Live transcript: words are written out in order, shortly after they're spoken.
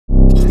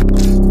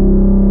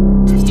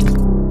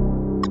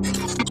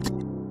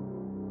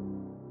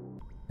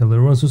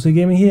everyone, SUSLIK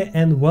Gaming here,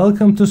 and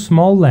welcome to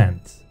Smalland.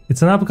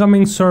 It's an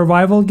upcoming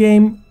survival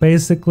game.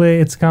 Basically,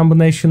 it's a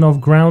combination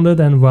of Grounded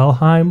and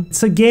Valheim.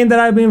 It's a game that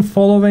I've been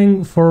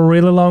following for a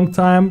really long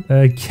time.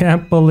 I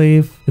can't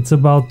believe it's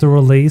about to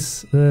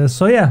release.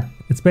 So yeah,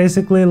 it's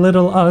basically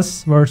Little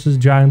Us versus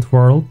Giant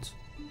World.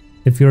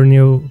 If you're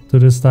new to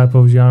this type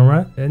of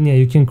genre. And yeah,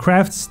 you can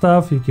craft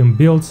stuff, you can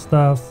build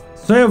stuff.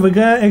 So yeah, we're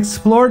gonna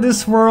explore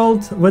this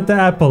world with the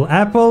Apple.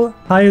 Apple,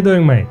 how you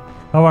doing, mate?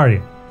 How are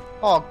you?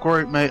 Oh,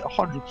 great, mate.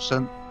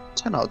 100%.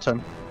 10 out of 10.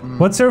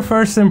 What's your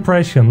first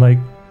impression? Like,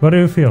 what do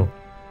you feel?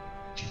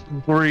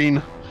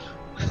 Green.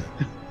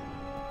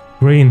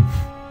 Green.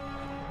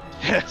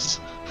 Yes.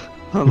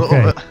 A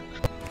little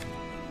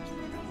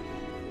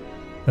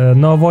bit.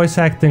 No voice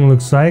acting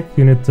looks like.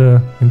 You need to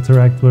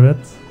interact with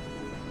it.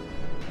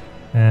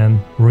 And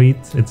read.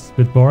 It's a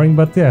bit boring,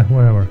 but yeah,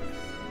 whatever.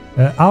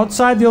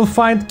 Outside you'll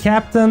find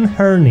Captain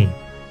Herney.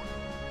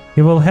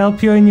 He will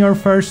help you in your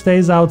first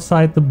days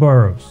outside the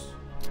burrows.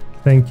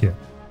 Thank you.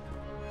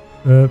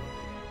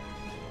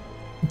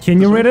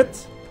 Can you read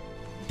it?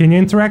 Can you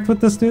interact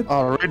with this dude?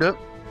 I'll read it.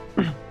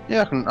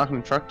 Yeah, I can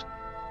interact.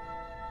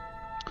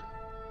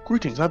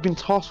 Greetings, I've been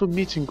tasked with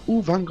meeting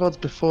all vanguards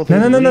before they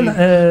No.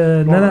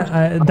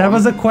 That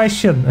was a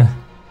question.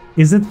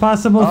 Is it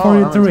possible for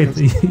you to read?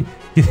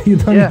 You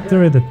don't need to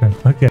read it, man.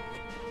 Okay.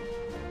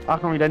 I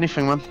can read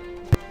anything, man.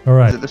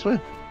 Alright. Is it this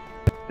way?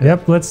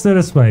 Yep, let's do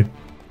this, mate.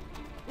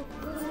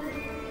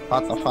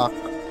 What the fuck?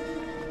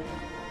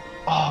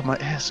 Oh, my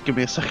ears. Give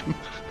me a second.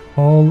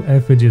 All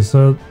effigies.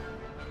 So,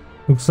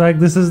 looks like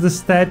this is the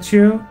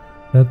statue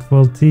that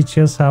will teach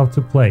us how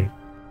to play.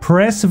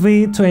 Press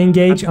V to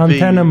engage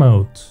antenna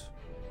mode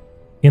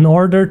in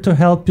order to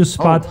help you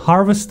spot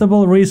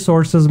harvestable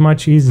resources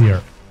much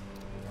easier.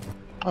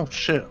 Oh,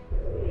 shit.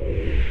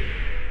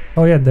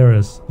 Oh yeah, there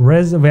is.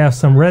 We have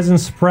some resin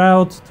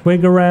sprout,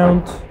 twig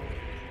around.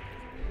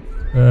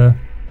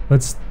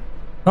 Let's...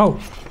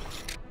 Oh!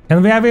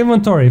 And we have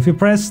inventory. If you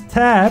press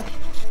tab,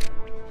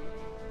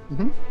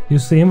 you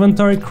see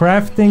inventory,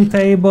 crafting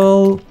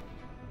table.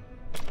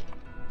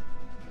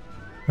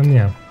 And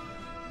yeah.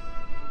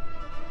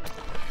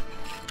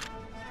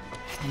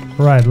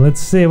 Right, let's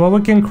see what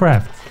we can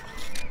craft.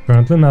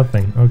 Currently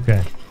nothing.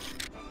 Okay.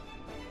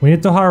 We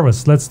need to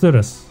harvest. Let's do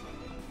this.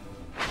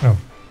 Oh.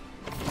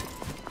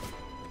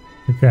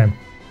 Okay.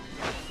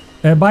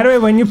 By the way,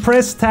 when you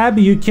press tab,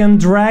 you can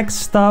drag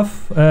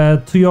stuff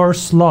to your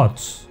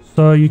slots,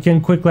 so you can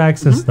quickly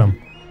access them.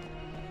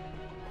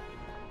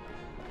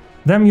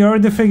 Damn, you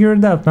already figured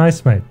it out.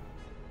 Nice, mate.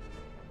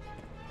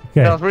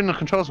 Okay. Yeah, I was reading the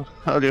controls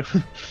earlier.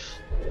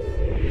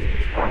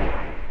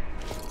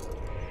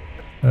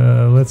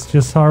 Let's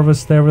just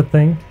harvest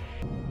everything.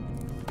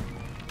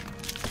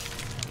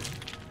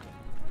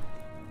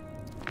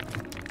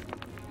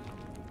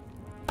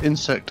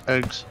 Insect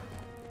eggs.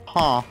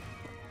 Huh.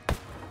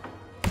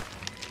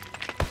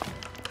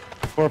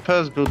 For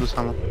repairs, builder's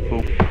hammer.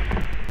 Cool.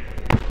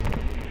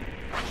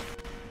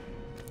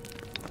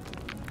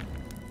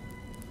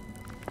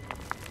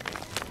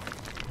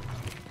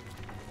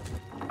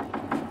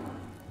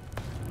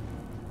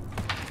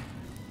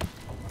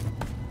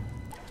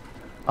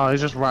 Oh,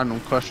 it's just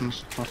random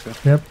questions. Okay.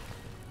 Yep.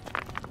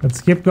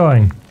 Let's keep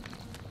going.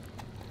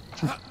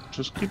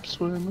 Just keep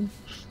swimming.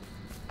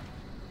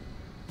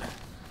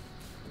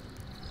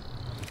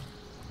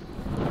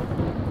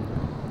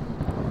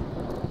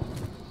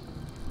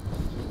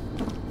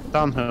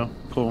 Downhill.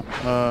 Cool.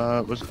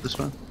 Was it this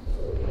way?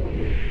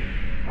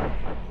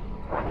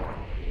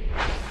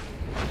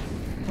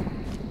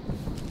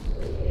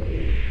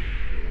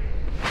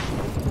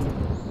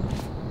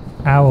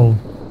 Owl.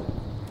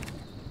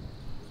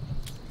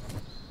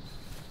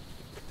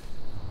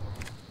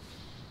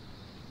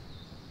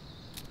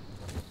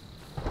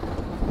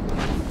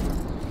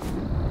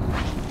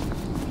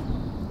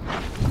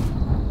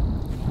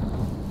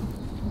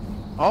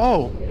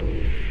 Oh!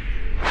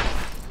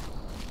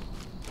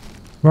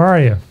 Where are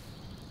you?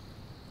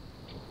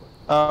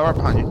 Right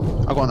behind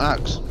you. I got an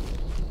axe.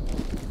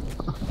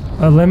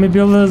 Let me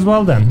build it as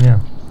well then, yeah.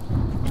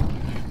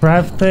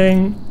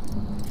 Crafting.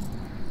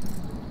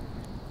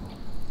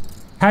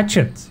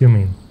 Hatchet, you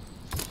mean?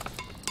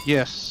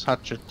 Yes,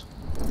 hatchet.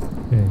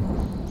 Okay.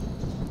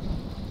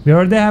 We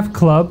already have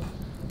club,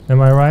 am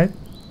I right?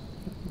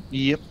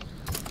 Yep.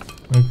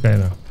 Okay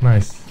then,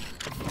 nice.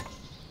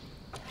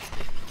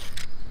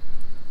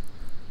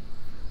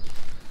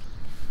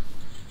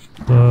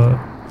 The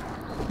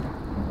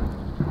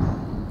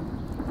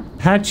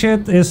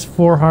hatchet is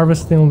for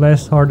harvesting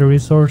less harder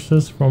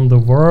resources from the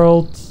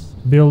world.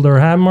 Builder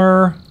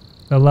hammer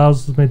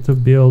allows me to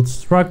build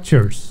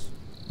structures.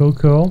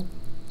 Cool.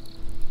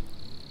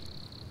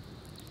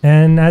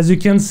 And as you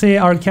can see,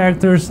 our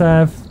characters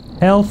have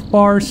health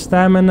bar,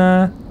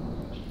 stamina,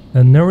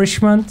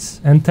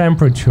 nourishment, and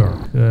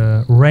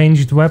temperature.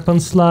 Ranged weapon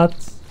slot,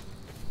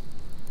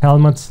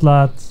 helmet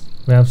slot.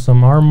 We have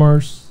some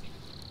armors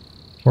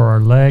for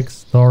our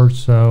legs,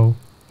 torso,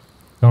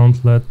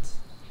 gauntlet.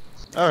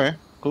 Alright,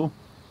 cool.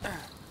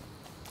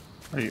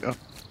 There you go.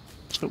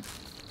 Let's go.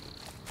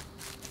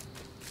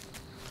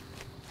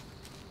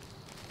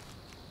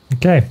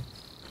 Okay.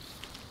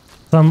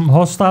 Some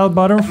hostile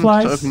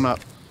butterflies. Open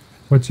up.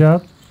 Watch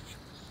out.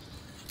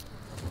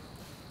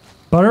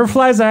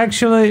 Butterflies are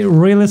actually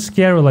really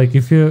scary, like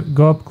if you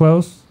go up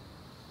close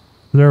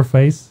to their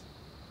face.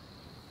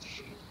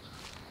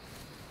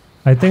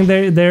 I think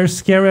they're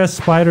scary as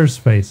spider's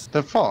face.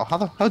 They're far.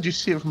 How do you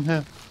see it from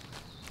here?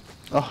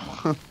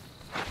 Oh.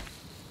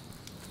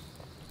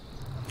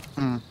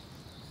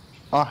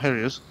 Ah, here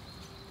he is.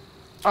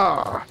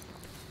 Ah.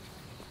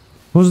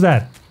 Who's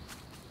that?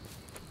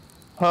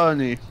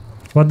 Honey.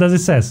 What does it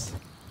says?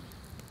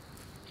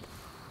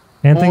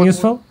 Anything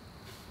useful?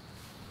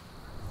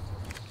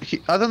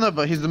 I don't know,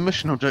 but he's the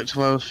mission objective,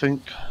 I would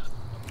think.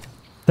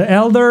 The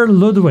Elder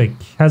Ludwig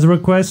has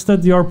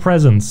requested your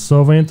presence,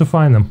 so we need to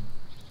find him.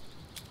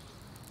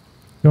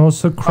 You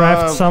also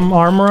craft some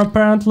armor,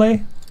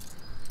 apparently.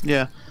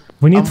 Yeah.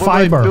 We need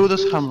fiber. With a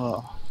builder's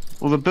hammer.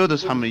 With a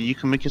builder's hammer, you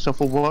can make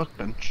yourself a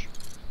workbench.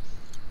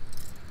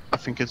 I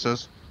think it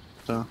says.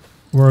 So.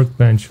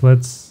 Workbench.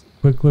 Let's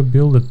quickly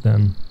build it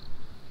then.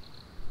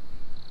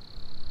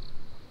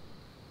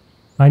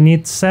 I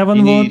need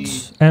 7 wood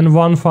and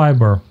 1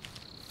 fiber.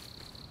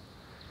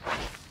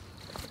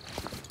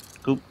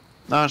 Cool.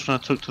 Now I'm just gonna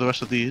talk to the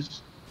rest of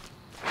these.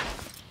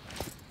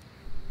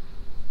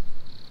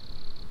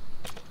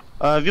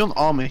 If you want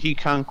armor, he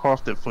can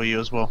craft it for you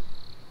as well.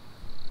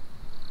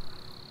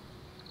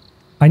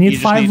 I need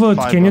 5 wood.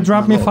 Can you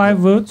drop me 5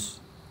 woods?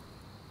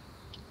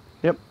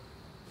 Yep.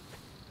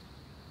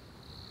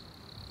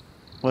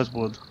 Where's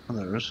wood? Oh,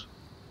 there it is.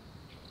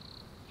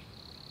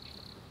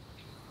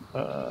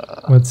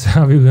 Let's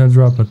how you gonna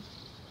drop it?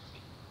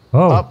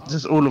 Oh. Up,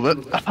 just all of it.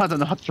 I don't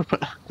know how to drop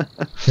it.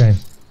 Okay.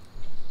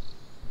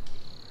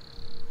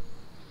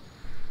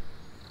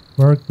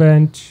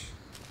 Workbench.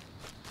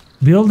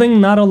 Building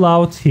not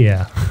allowed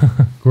here.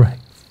 Great.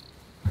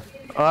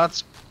 Oh,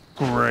 that's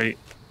great.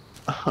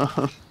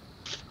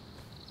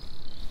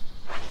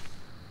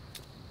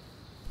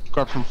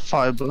 Grab some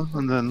fiber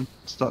and then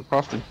start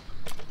crafting.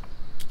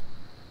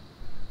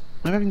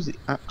 Maybe I can use the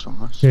axe on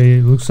this.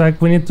 Okay, looks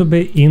like we need to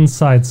be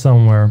inside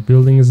somewhere.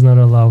 Building is not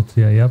allowed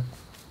here, yep.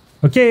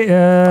 Okay,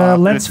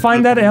 let's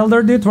find that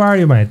elder dude. Where are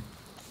you, mate?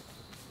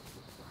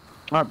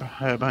 Right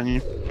behind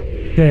you.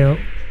 Okay,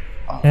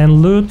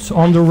 and loot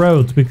on the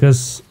road,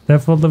 because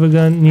definitely we're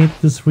gonna need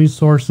these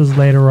resources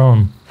later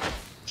on.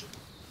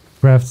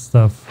 Craft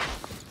stuff.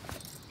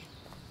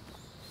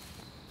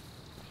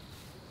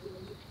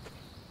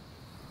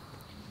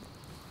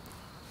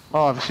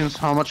 Oh, have you seen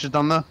how much is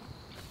done there?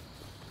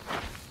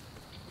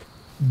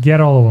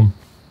 Get all of them.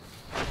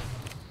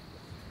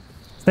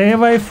 Stay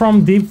away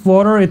from deep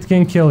water, it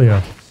can kill you.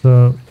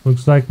 So,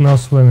 looks like no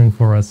swimming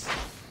for us.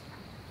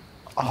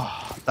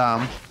 Oh,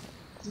 damn.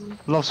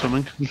 Love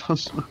swimming. Love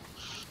swimming.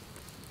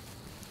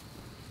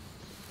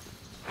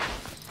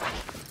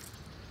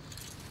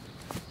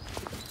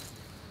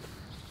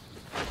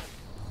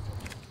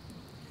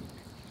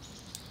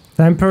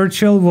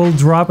 Temperature will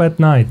drop at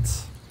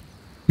night.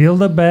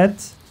 Build a bed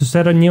to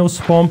set a new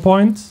spawn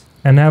point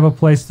and have a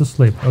place to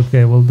sleep.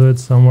 Okay, we'll do it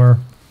somewhere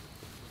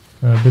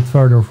a bit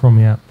further from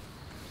here.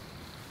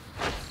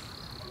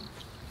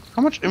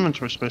 How much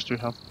inventory space do we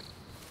have?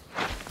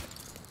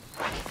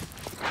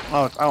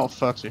 Oh, it's out of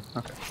 30.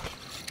 Okay.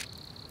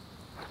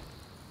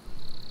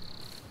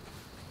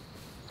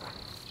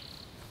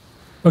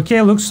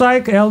 Okay, looks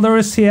like Elder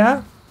is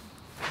here.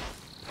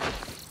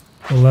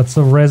 Oh, lots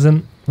of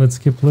resin. Let's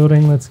keep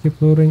looting, let's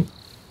keep looting.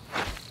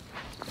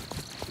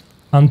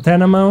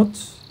 Antenna mode,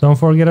 don't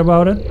forget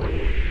about it.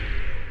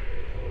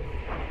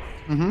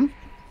 Mm-hmm.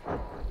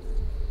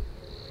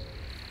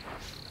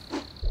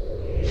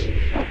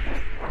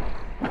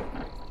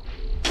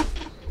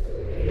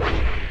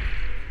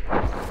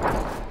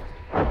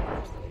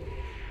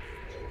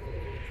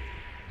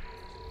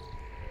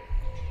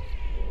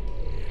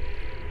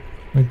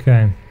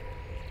 Okay.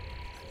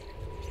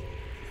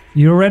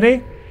 You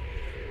ready?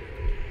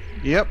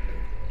 Yep.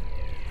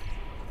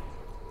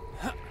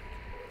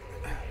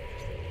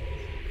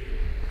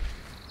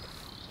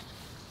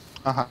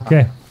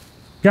 Okay,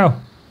 go.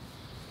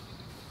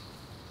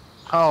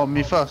 Oh,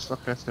 me first.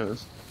 Okay, so it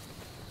is.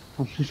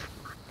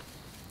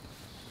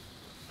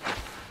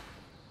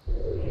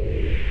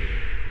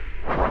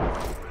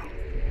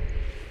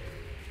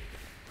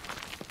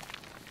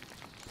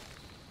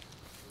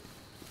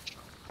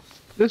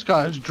 This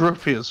guy is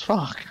drippy as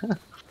fuck.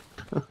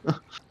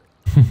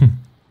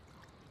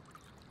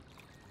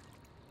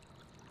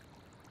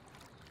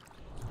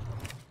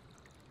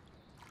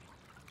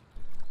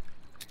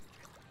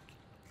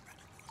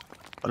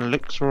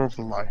 Elixir of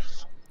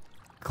life.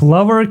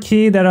 Clover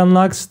key that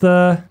unlocks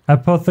the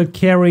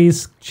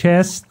apothecary's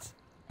chest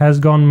has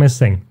gone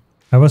missing.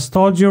 I was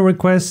told you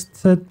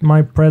requested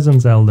my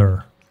presence,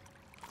 Elder.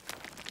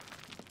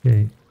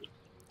 Okay.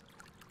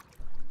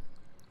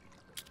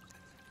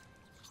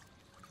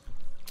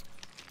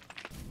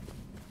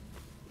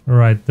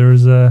 Alright,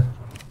 there's a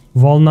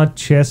walnut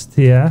chest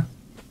here.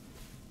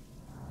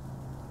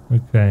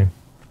 Okay.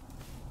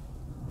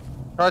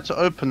 Try to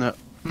open it.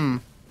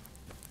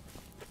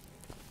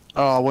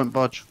 Oh, I won't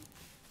budge.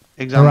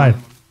 Examine. Alright.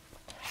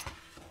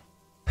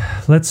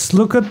 Let's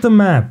look at the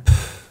map.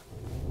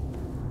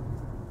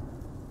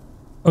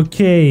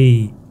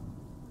 Okay.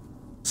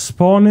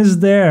 Spawn is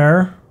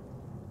there.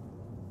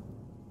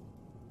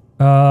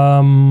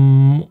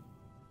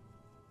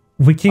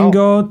 We can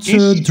go to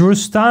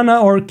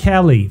Drustana or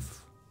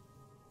Caliph.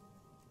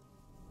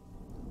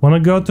 Wanna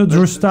go to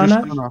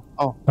Drustana?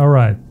 Oh.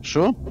 Alright.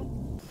 Sure.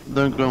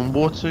 Don't go in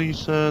water, you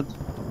said.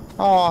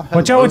 Oh, hello.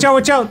 Watch out, watch out,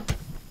 watch out!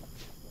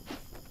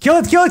 Kill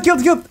it, kill it, kill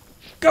it, kill it!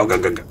 Go, go,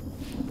 go, go!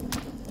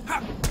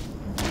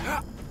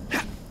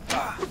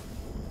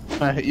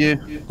 I hit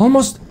you.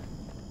 Almost!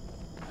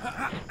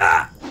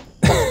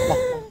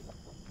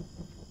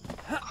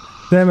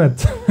 Damn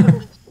it.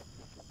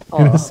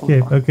 It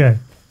escaped, okay.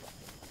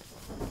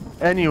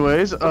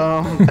 Anyways,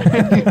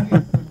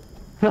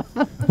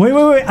 Wait, wait,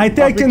 wait, I think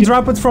I can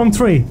drop it from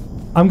tree.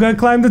 I'm gonna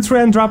climb the tree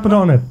and drop it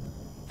on it.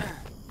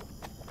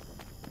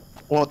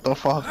 What the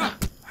fuck?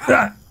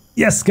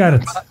 Yes, got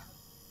it.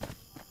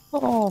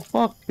 Oh,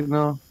 fuck, you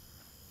know.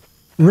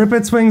 Rip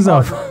its wings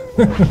off.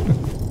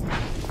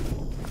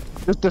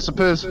 Just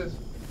disappears.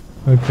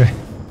 Okay.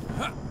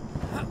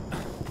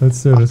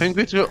 Let's do I this. think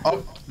we should go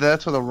up there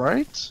to the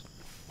right.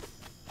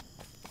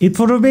 It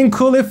would have been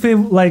cool if it,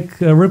 like,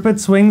 rip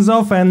its wings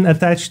off and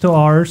attach to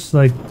ours,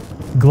 like,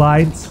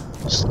 glide.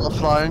 Stop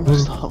flying,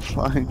 stop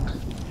flying.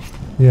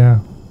 Yeah.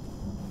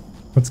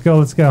 Let's go,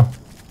 let's go.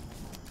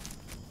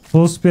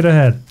 Full speed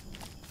ahead.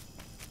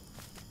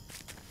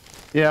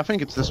 Yeah, I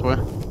think it's this way.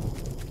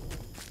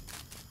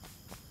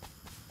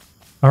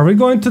 Are we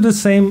going to the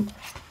same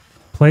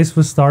place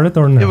we started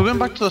or no? Yeah, we're going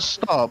back to the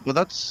start, but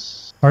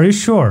that's... Are you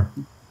sure?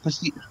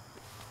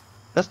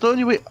 That's the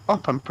only way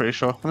up, I'm pretty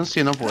sure. I don't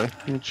see another way. You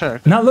can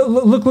check. Now look,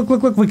 look, look,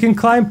 look, look, we can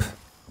climb.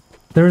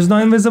 There is no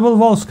invisible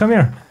walls, come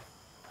here.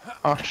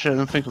 Oh shit, I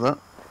didn't think of that.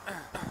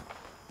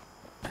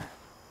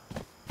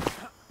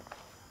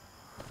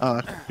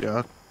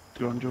 Yeah,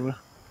 go on, Joey.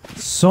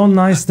 So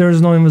nice,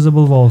 there's no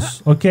invisible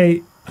walls.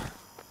 Okay.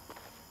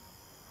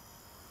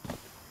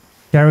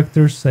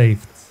 Character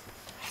saved.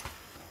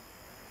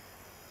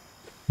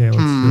 Okay, let's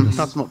do this.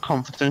 That's not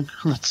comforting.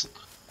 That's...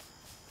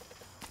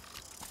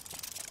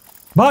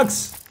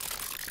 Bugs!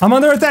 I'm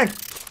under attack!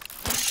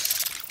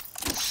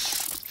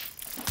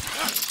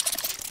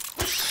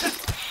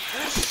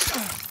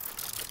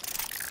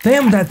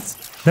 Damn, that's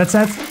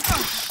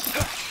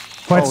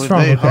quite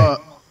strong. Okay.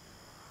 Hurt.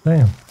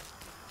 Damn.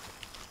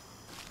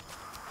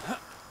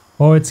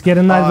 Oh, it's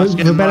getting night.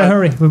 We better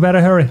hurry. We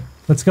better hurry.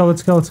 Let's go.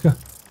 Let's go. Let's go.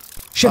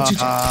 Shit! Shit!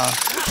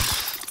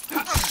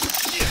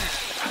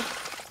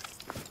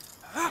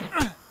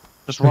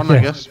 Just run, I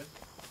guess.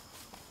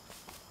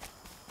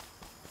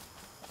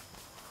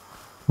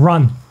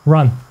 Run,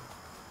 run.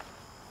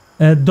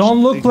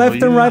 Don't look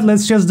left and right.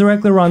 Let's just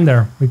directly run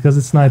there because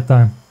it's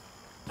nighttime.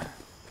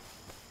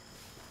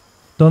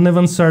 Don't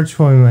even search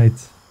for me,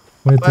 mate.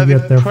 Wait to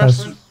get there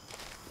fast.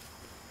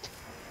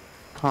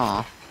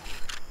 Huh.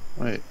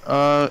 Wait,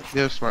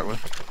 yes, right way.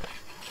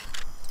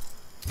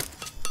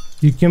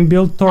 You can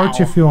build torch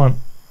if you want.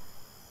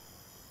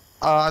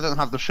 I don't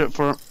have the shit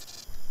for it.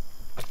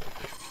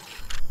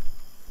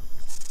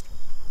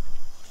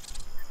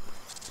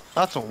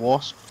 That's a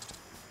wasp.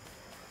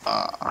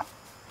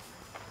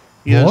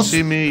 You don't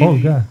see me? Oh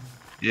god.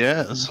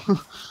 Yes.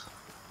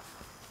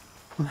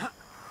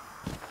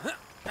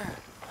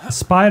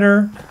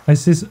 Spider. I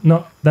see.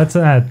 No, that's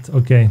an ant.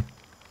 Okay.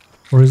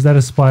 Or is that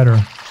a spider?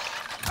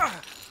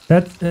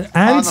 That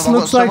ants no,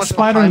 looks so like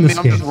spider in this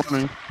game.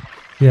 running.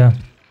 Yeah.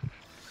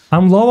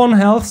 I'm low on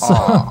health,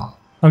 so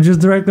I'm just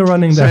directly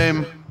running there.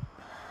 Same.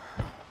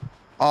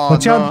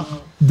 Watch out!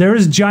 There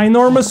is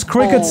ginormous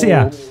crickets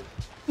here.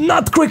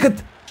 Not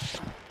cricket.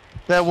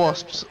 They're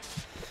wasps.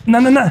 No,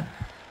 no, no!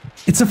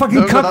 It's a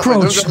fucking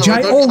cockroach.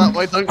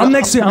 I'm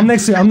next to you. I'm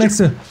next to you. I'm next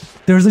to you.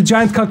 There's a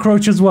giant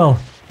cockroach as well.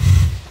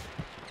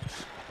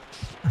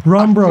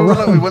 Run, bro, run.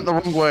 Like we went the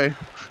wrong way.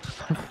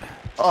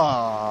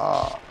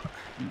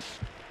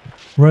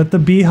 We're at the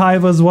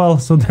beehive as well,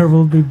 so there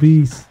will be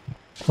bees.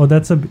 Oh,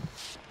 that's a...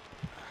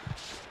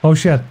 Oh,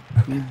 shit.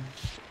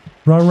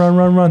 Run, run,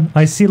 run, run.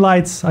 I see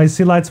lights. I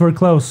see lights. We're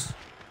close.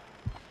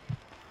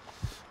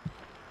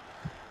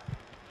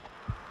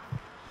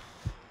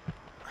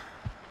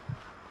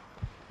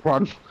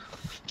 Run.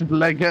 Just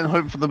leg it and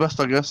hope for the best,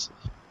 I guess.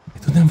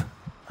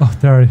 Oh,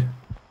 there.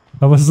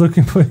 I was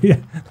looking for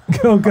you.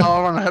 Go, go.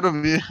 I'll run ahead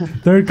of you.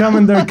 They're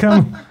coming, they're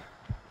coming.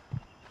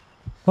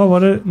 Oh,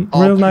 what a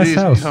real nice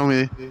house. Tell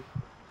me.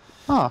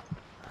 Ah,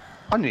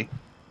 honey.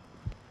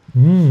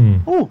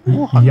 Mmm. Oh,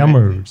 honey.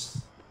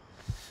 Yummers.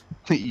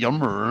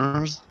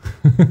 Yummers.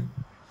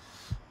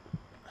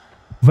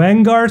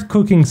 Vanguard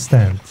cooking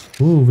stand.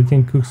 Ooh, we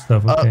can cook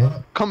stuff, okay.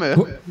 Come here.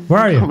 Where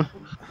are you?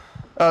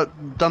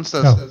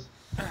 Downstairs. Oh.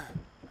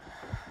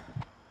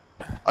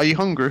 Are you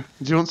hungry?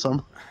 Do you want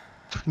some?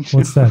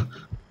 What's that?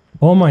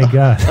 Oh my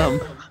god.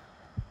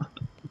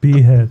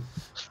 Beehead.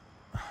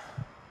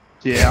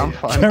 Yeah, I'm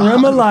fine.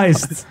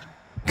 Caramelized.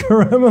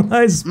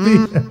 Caramelized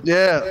beehead.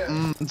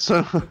 Yeah,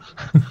 so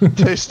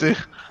tasty.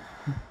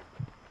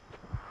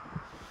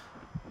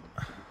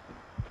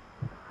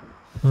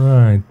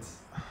 Right.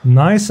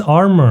 Nice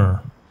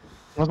armor.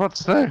 I was about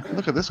to say,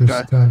 look at this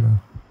guy.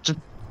 Just...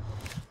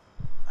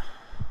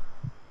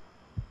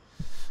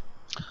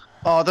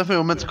 Oh, I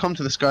definitely meant to come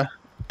to this guy.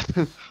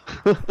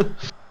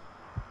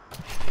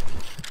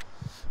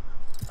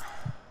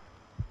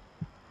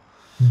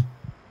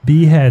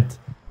 Bee head.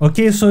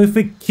 Okay, so if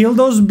we kill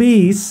those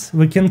bees,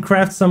 we can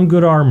craft some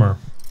good armor.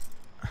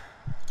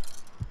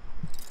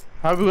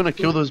 How are we gonna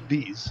kill those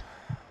bees?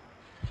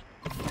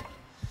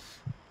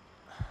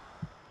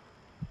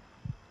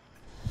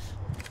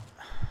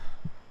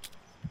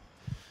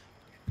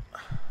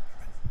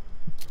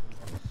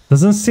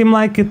 Doesn't seem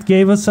like it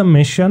gave us a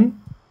mission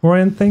or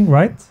anything,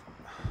 right?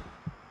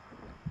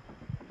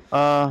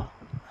 Trying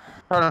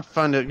to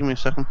find it. Give me a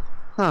second.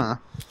 Huh.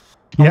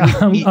 Yeah,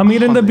 I'm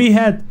eating the bee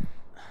head.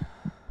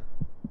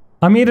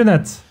 I'm eating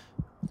it.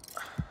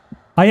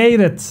 I ate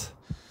it.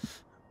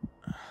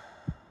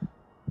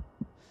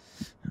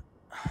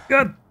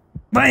 God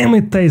damn,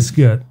 it tastes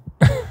good.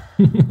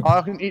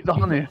 I can eat the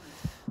honey.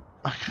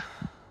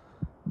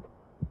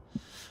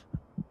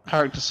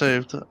 Character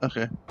saved.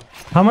 Okay.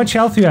 How much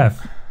health you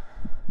have?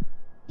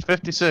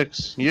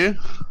 56. You?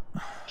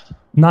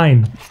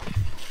 9.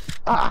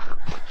 Ah.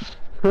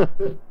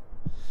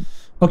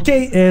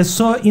 Okay,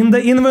 so in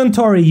the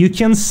inventory you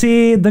can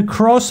see the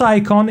cross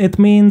icon. It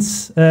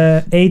means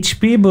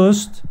HP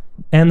boost,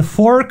 and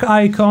fork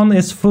icon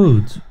is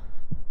food.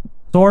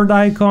 Sword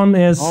icon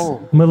is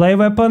melee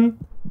weapon.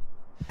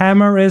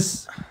 Hammer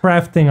is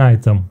crafting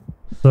item.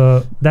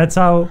 So that's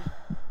how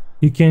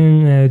you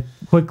can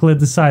quickly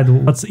decide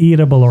what's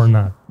eatable or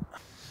not.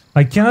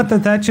 I cannot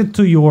attach it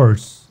to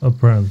yours,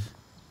 apparently.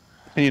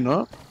 Can you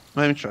not?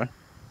 Let me try.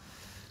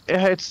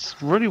 Yeah, it's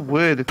really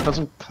weird. It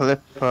doesn't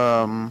clip.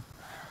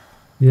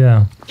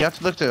 Yeah. You have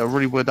to look at a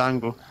really weird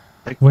angle.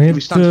 Like, we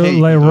need to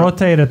like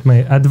rotate it,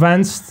 mate.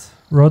 Advanced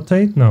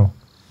rotate? No.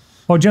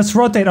 Oh, just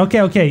rotate.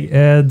 Okay,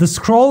 okay. The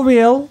scroll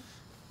wheel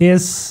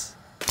is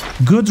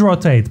good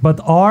rotate,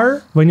 but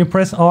R, when you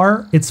press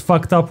R, it's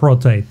fucked up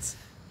rotate.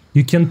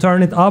 You can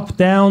turn it up,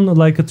 down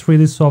like a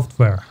 3D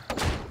software.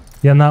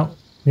 Yeah, now,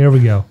 here we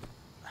go.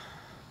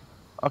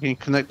 Oh, can you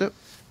connect it?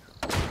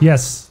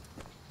 Yes.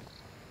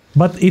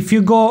 But if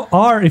you go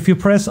R, if you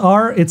press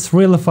R, it's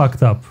really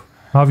fucked up.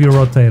 How you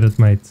rotate it,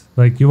 mate?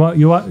 Like you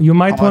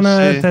might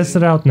wanna test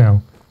it out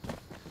now.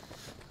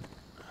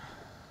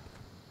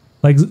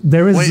 Like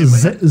there is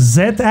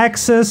Z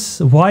axis,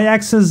 Y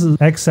axis,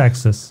 X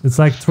axis. It's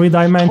like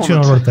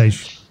 3-dimensional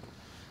rotation.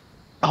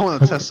 I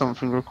wanna test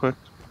something real quick.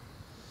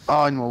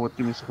 Oh, I know what.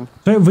 Give me a second.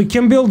 So we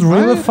can build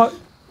really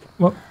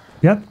Well,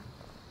 yeah.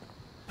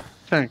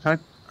 Okay,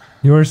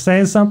 You were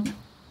saying something?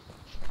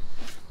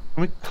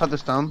 Can we cut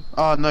this down?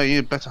 Oh no, you need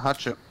a better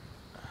hatchet.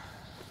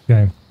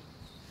 Okay.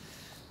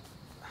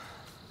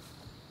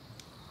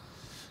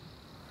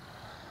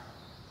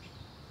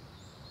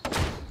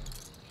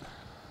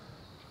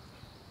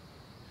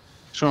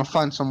 Just gonna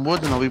find some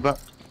wood and I'll be back.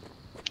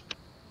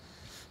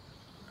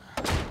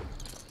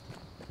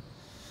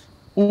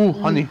 Ooh,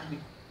 honey.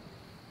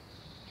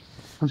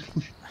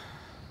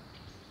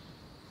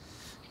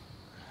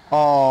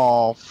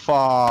 Oh,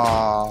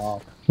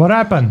 fuck. What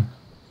happened?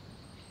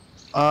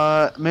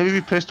 Maybe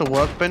we placed a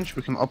workbench,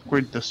 we can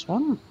upgrade this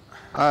one?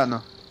 I don't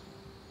know.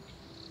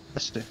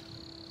 Let's do.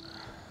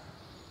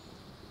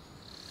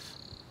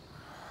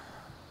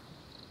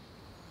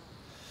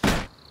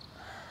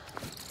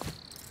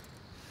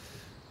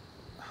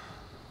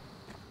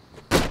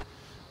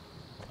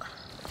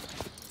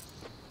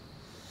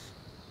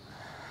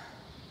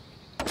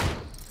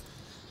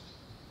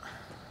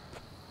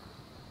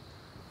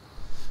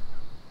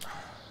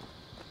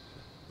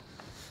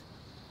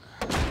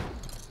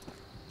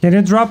 Can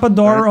you drop a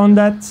door on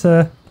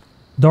that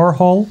door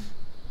hole?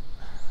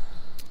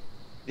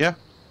 Yeah.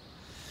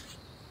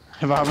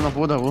 If I have enough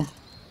wood, I will.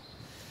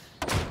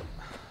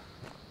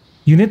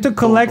 You need to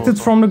collect it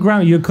from the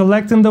ground. You're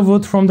collecting the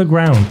wood from the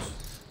ground.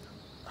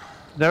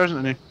 There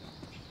isn't any.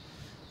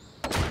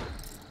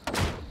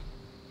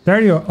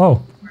 There you are.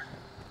 Oh.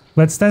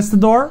 Let's test the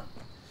door.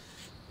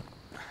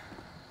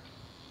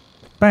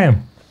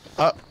 Bam.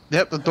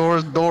 Yep, the door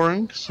is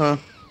dooring, so...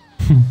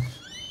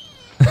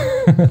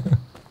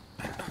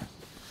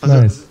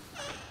 Nice.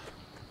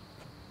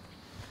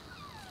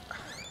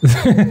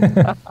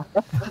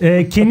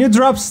 Can you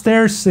drop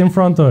stairs in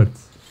front of it?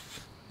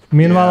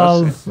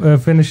 Meanwhile, yeah, I'll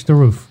finish the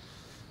roof.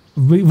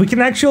 We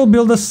can actually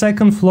build a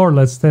second floor.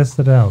 Let's test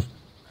it out.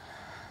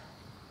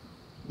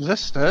 Is there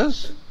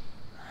stairs?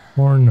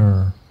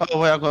 Corner. Oh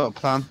wait, I've got a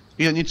plan.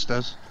 You don't need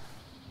stairs.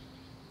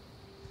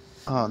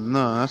 Oh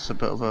no, that's a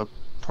bit of a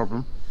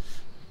problem.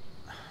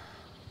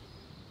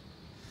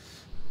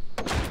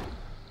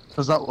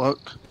 Does that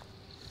work?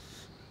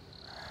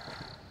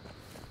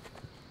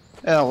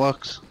 Yeah, it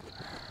works.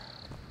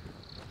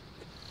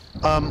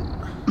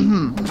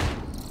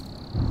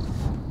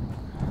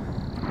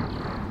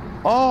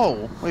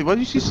 Oh, wait, where do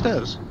you see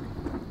stairs?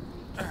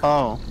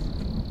 Oh.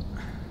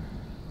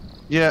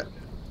 Yeah.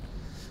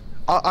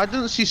 I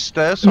didn't see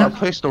stairs, so I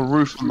placed a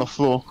roof on the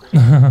floor.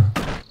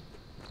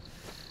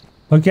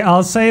 Okay,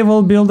 I'll say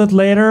we'll build it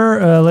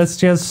later. Let's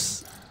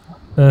just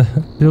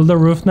build the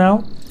roof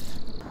now.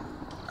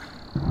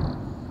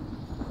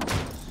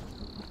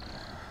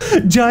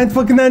 Giant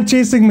fucking ant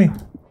chasing me.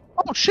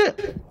 Oh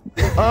shit!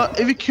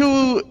 If you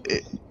kill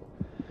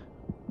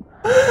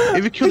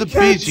the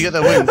bees, you get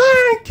their wings.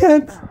 I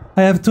can't.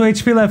 I have 2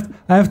 HP left.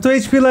 I have 2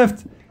 HP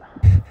left.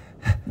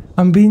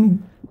 I'm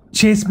being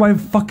chased by a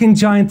fucking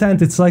giant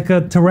ant. It's like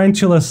a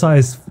tarantula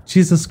size.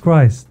 Jesus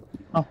Christ.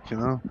 Oh, you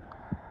know.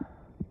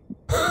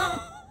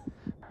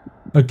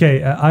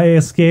 Okay, I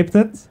escaped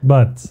it,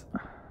 but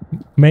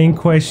main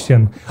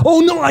question. Oh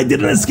no, I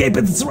didn't escape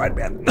it. It's right,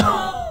 man.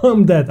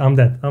 I'm dead. I'm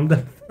dead. I'm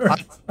dead.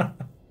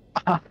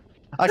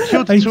 I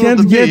killed I 2 can't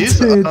of the get bees.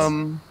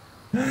 to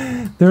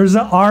it. There's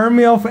an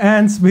army of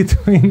ants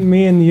between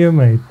me and you,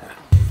 mate.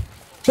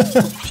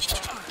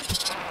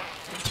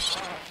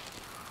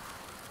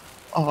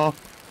 Oh.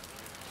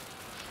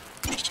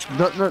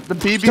 The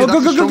BB. Go,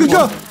 go, go, go, go,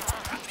 go!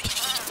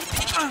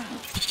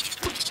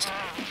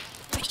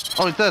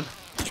 Oh, he's dead.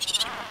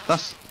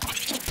 That's.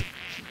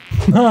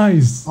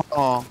 Nice.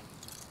 Oh.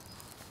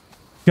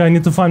 Okay, I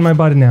need to find my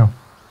body now.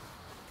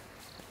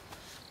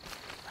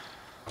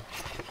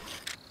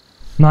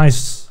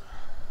 Nice.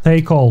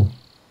 Take all.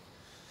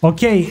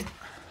 Okay.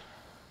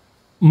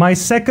 My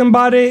second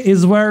body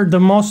is where the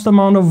most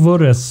amount of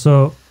wood is,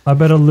 so I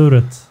better loot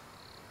it.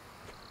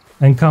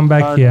 And come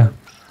back here.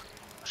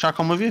 Shall I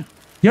come with you?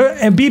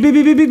 Yo, B, B,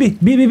 B, B, B, B,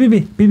 B, B, B, B,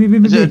 B, B, B,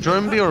 B. Is it a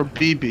drone bee or a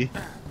BB?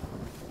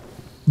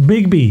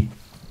 Big B.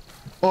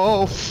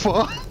 Oh,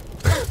 fuck.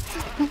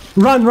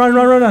 Run, run,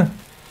 run, run, run.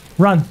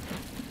 Run.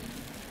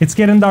 It's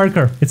getting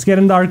darker. It's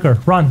getting darker.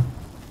 Run.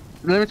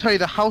 Let me tell you,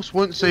 the house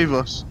won't save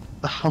us.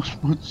 The house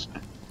won't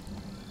save.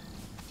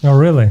 Oh,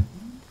 really?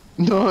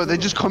 No, they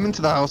just come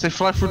into the house. They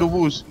fly through the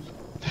walls.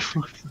 They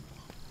fly through.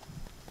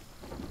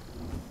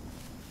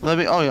 Let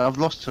me. Oh yeah, I've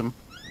lost him.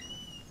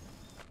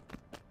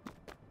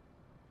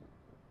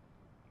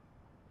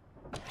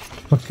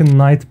 Fucking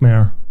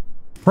nightmare.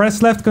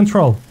 Press left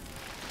control.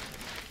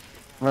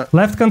 Right.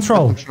 Left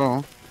control.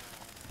 Control.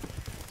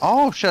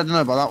 Oh shit, I didn't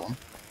know about that one.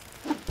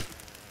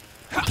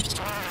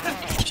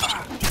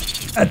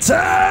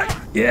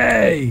 Attack!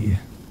 Yay!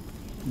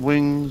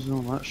 Wings and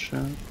all that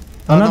shit.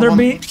 Another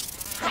bee.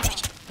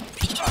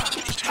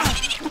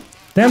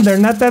 Damn, they're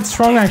not that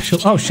strong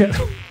actually. Oh shit.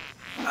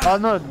 Oh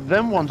no,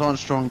 them ones aren't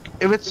strong.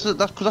 If it's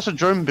that's because that's a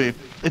drone bee.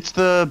 It's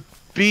the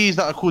bees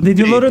that are called. Did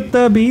you load at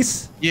the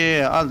bees?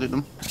 Yeah, I'll do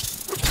them.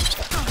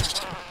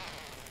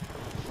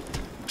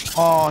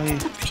 Oh,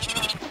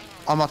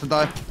 I'm about to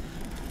die.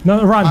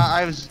 No, run.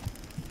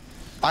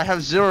 I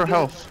have 0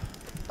 health.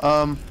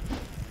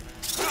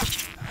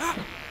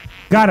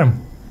 Got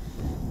him.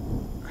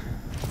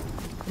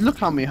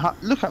 Look at me.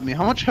 Look at me.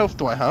 How much health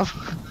do I have?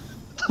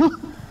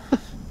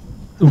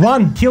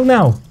 Run. Kill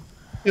now.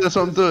 Yeah, that's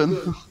what I'm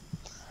doing.